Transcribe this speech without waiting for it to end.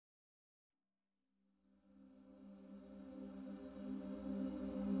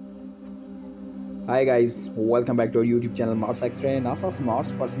Hi guys, welcome back to our YouTube channel Mars Xray. NASA's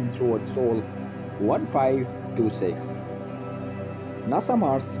Mars Perseverance Rover Sol 1526. NASA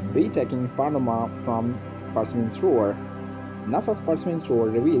Mars Breathtaking Panorama from Perseverance Rover. NASA's Perseverance Rover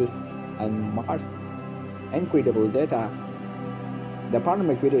reveals and Mars incredible data. The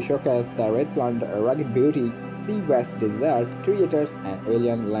panoramic video showcases the red planet, rugged beauty, sea vast desert, creatures, and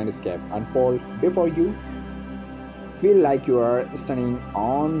alien landscape unfold before you. Feel like you are standing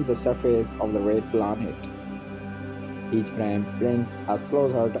on the surface of the red planet. Each frame brings us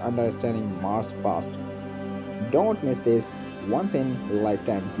closer to understanding Mars' past. Don't miss this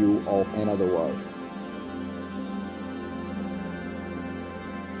once-in-a-lifetime view of another world.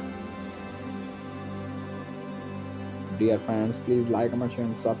 Dear fans, please like, comment,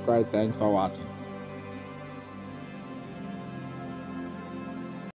 and subscribe. Thanks for watching.